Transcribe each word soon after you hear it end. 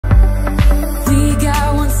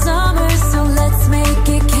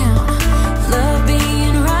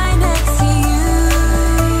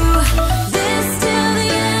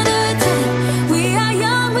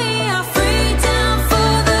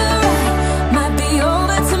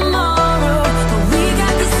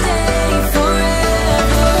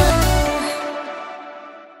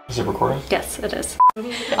recording? Yes, it is.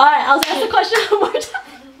 Alright, I'll ask the question one more time.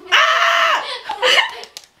 Ah!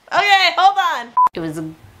 Okay, hold on. It was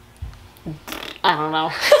a... I don't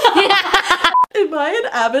know. Am I an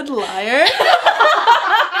avid liar?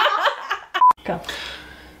 Go.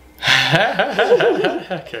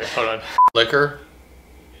 Okay, hold on. Liquor?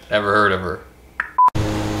 Never heard of her.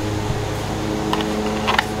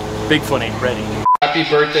 Bigfoot ain't ready. Happy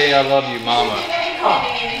birthday, I love you, mama. Oh.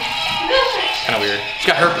 Kinda weird. She's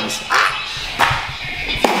got herpes.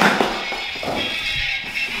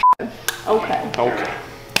 Okay. Okay.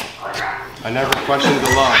 I never questioned the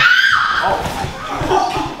love.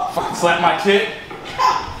 Oh. Fucking slap my tit.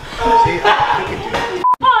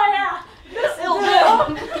 Oh yeah! This'll do!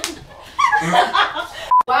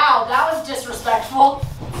 Wow, that was disrespectful.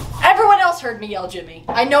 Everyone else heard me yell Jimmy.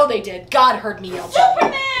 I know they did. God heard me yell Jimmy.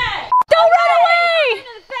 Superman! Don't run away! An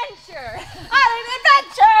adventure! On an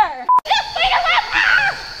adventure!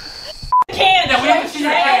 Can! Yeah, we haven't seen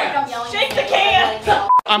your can. Shake the can!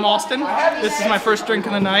 I'm Austin. This is my first drink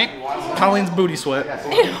of the night. Colleen's booty sweat.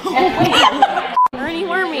 Ernie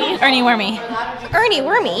Wormy. Ernie Wormy. Ernie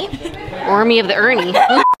Wormy? Wormy of the Ernie.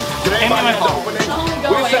 Am I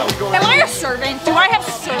a servant? Do I have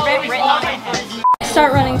servant written on my head?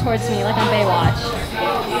 Start running towards me like on Baywatch.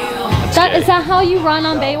 Is that how you run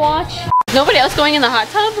on Baywatch? Nobody else going in the hot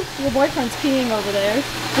tub? Your boyfriend's peeing over there.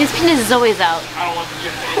 His penis is always out. I don't want to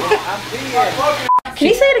get Can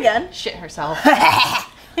you say it again? Shit herself.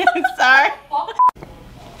 Sorry.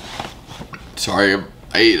 Sorry,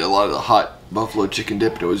 I ate a lot of the hot buffalo chicken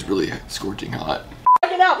dip and it was really scorching hot.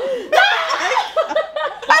 Fuck it out.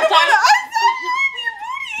 I don't wanna.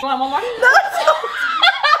 You want one more?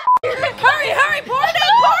 Hurry, pour it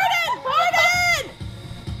in!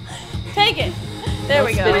 Take it. There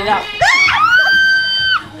we go. Spit it out.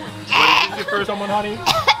 Is it for someone, honey?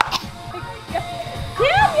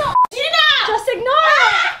 Daniel! Gina! Just ignore it!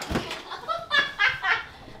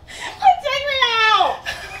 Take me out!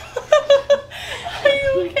 Are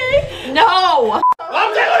you okay? No!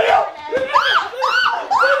 I'm telling you!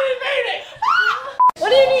 What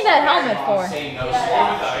do you need that helmet for?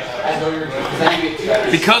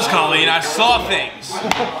 Because, Colleen, I saw things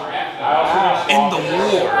in the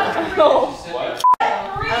war.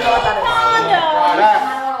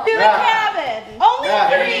 To the cabin. Only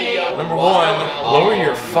 3. Number one, lower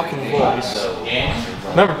your fucking voice.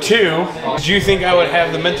 Number two, did you think I would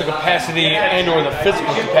have the mental capacity and or the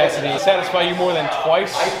physical capacity to satisfy you more than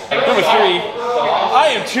twice? Number three, I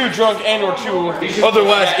am too drunk and or too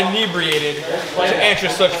otherwise inebriated to answer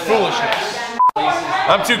such foolishness.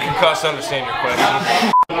 I'm too concussed to understand your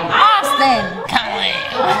question. Austin!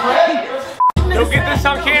 Don't get this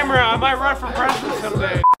on camera. I might run for president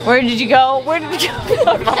someday. Where did you go? Can I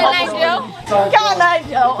go? Can I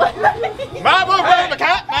go? Mama, baby,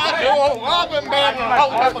 cat, I go. I've been bad a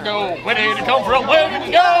long time ago. Where did it come from? Where did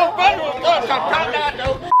it go?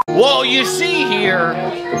 Well, you see here,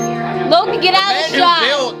 Logan, get out of the man shot! who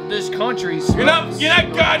built this country. You're not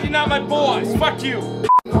God, you're not my boss. Fuck you.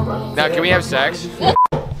 Now, can we have sex? I'm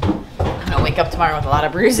gonna wake up tomorrow with a lot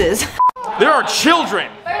of bruises. There are children.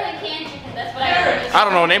 I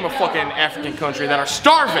don't know, name a fucking African country that are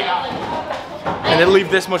starving and they leave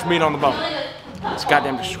this much meat on the bone. It's a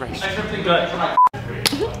goddamn disgrace.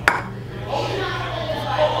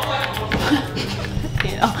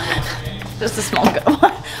 You know, just to smell good.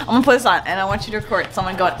 I'm gonna put this on and I want you to record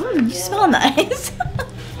someone going, you smell nice.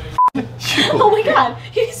 Oh my god,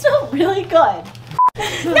 you smell really good.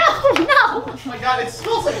 No! Oh my god, it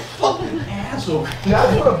smells like a fucking asshole.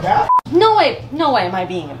 No way am I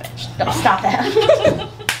being a bitch. No, stop that.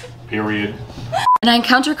 Period. And I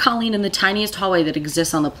encounter Colleen in the tiniest hallway that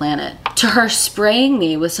exists on the planet. To her spraying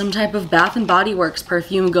me with some type of Bath & Body Works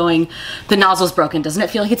perfume going, the nozzle's broken, doesn't it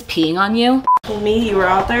feel like it's peeing on you? Told me you were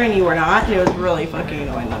out there and you were not, and it was really fucking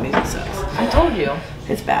annoying that music sucks. I told you.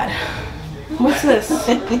 It's bad. What's this?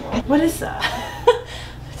 What is that?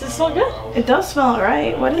 Does it smell good? It does smell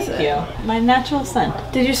right. What is it? Thank you. My natural scent.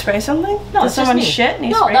 Did you spray something? No, Did it's just someone me. shit and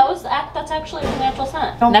you No, sprayed it? that's actually a natural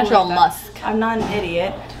scent. Don't Natural believe that. musk. I'm not an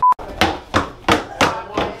idiot.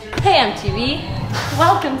 Hey MTV,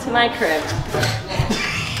 welcome to my crib.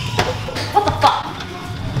 What the fuck?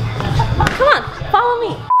 Come on, follow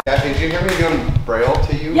me. Yeah, did you hear me doing Braille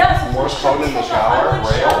to you? Yes. Morse code in the shower.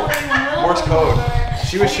 Braille. Morse code.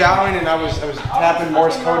 She was showering and I was tapping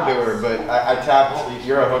Morse code to her, but I tapped.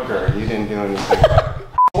 You're a hooker. You didn't do anything.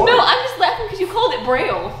 No, I'm just laughing because you called it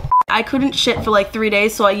Braille. I couldn't shit for like 3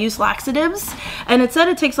 days, so I used laxatives, and it said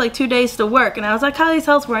it takes like 2 days to work, and I was at Kylie's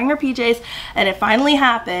house wearing her PJs, and it finally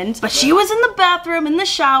happened. But she was in the bathroom in the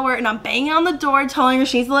shower, and I'm banging on the door telling her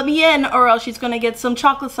she needs to let me in or else she's gonna get some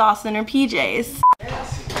chocolate sauce in her PJs. They're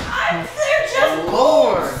just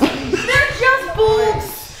boobs. They're just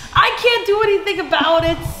boobs. I can't do anything about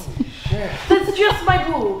it. That's just my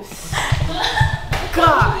boobs.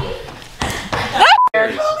 God.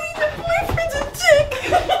 Colleen, the boyfriend's a dick.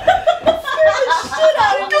 Scared the shit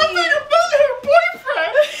out of me. Nothing about her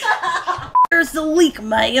boyfriend. There's the leak,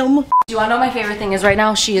 ma'am. Do you want to know what my favorite thing is right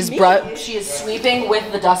now? She is sweeping with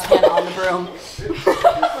the dustpan on the broom.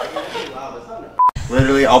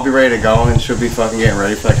 Literally, I'll be ready to go, and she'll be fucking getting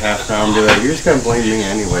ready for like half an hour and be like, you're just gonna blame me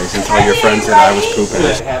anyways and tell your friends that I was pooping.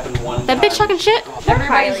 That bitch talking shit?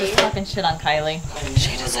 Everybody's just talking shit on Kylie.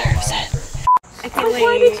 She deserves it.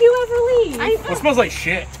 Why did you ever leave? It smells like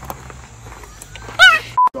shit.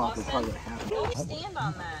 Stand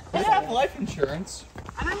on that. I have life insurance.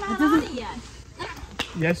 I'm not on it yet.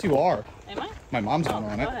 Yes, you are. Am I? My mom's not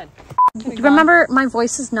on it. Go ahead. Remember, my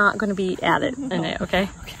voice is not going to be added in it, okay?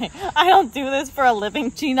 Okay. I don't do this for a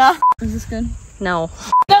living, Gina. Is this good? No.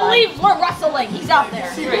 The leaves were rustling. He's out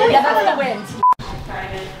there. Yeah, that's the wind.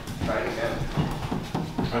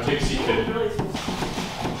 I'll take a seat, kid.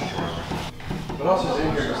 What else is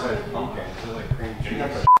in here besides pumpkin? Is it like cream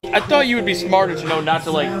cheese? I thought you would be smarter to know not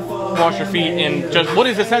to like wash your feet in just what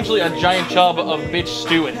is essentially a giant tub of bitch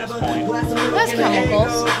stew at this point. That's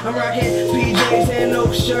chemicals.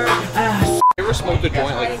 You ever smoked a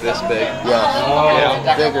joint like this big?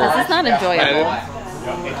 Yeah. Bigger. This is not enjoyable.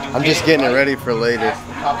 I'm just getting it ready for later.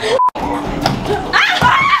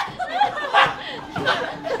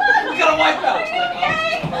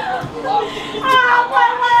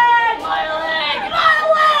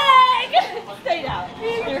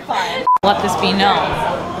 Let this be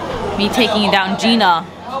known. Me taking down Gina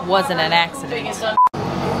wasn't an accident. You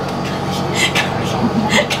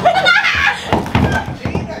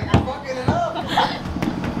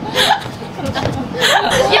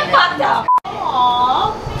fucked up.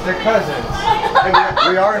 They're cousins. And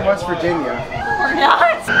we are in West Virginia. We're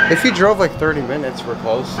not. If you drove like 30 minutes, we're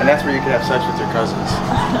close. And that's where you could have sex with your cousins.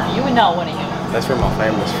 You would know, wouldn't you? That's where my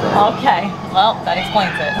family's from. Okay. Well, that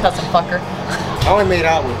explains it. Cousin fucker. I only made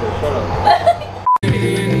out with her. Shut up.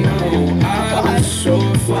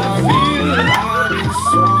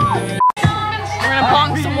 We're gonna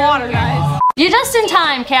bong some water, guys. You're just in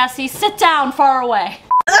time, Cassie. Sit down far away.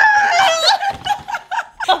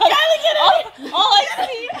 Kylie, get out! All I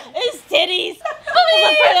see is titties. I was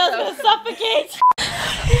afraid I was gonna suffocate.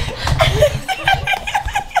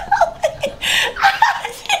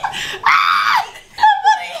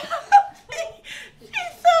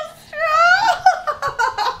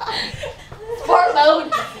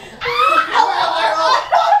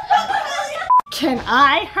 Can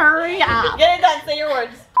I hurry up? Get it done, say your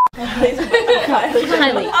words.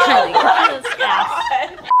 Kylie.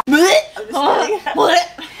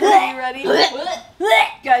 Are you ready?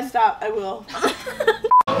 Guys, stop. I will.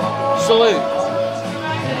 Salute.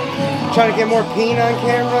 Trying to get more peen on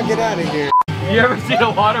camera? Get out of here. You ever seen a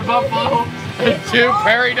water buffalo and 2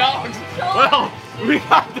 prairie dogs? Well, we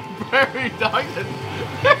got the prairie dogs and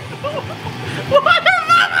water buffalo!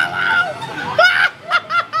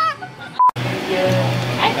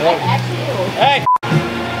 Hey!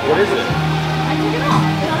 What is it?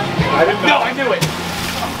 I didn't know. I knew it.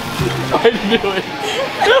 I knew it.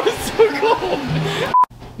 That was so cool.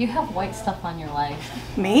 You have white stuff on your leg.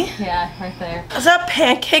 Me? Yeah, right there. Is that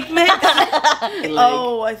pancake mix?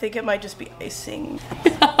 Oh, I think it might just be icing.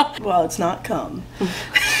 Well, it's not cum.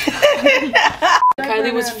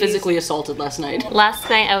 Kylie was physically assaulted last night. Last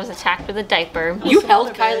night I was attacked with a diaper. You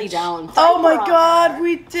held Kylie down Oh my god,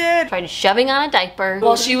 we did. Tried shoving on a diaper.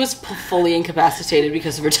 while she was fully incapacitated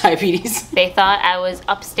because of her diabetes. They thought I was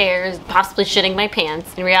upstairs, possibly shitting my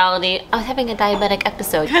pants. In reality, I was having a diabetic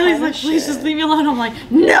episode. Kylie's like, please just leave me alone. I'm like,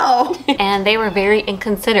 no. And they were very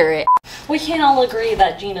inconsiderate. We can't all agree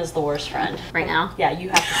that Gina's the worst friend. Right now. Yeah, you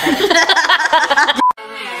have to say it.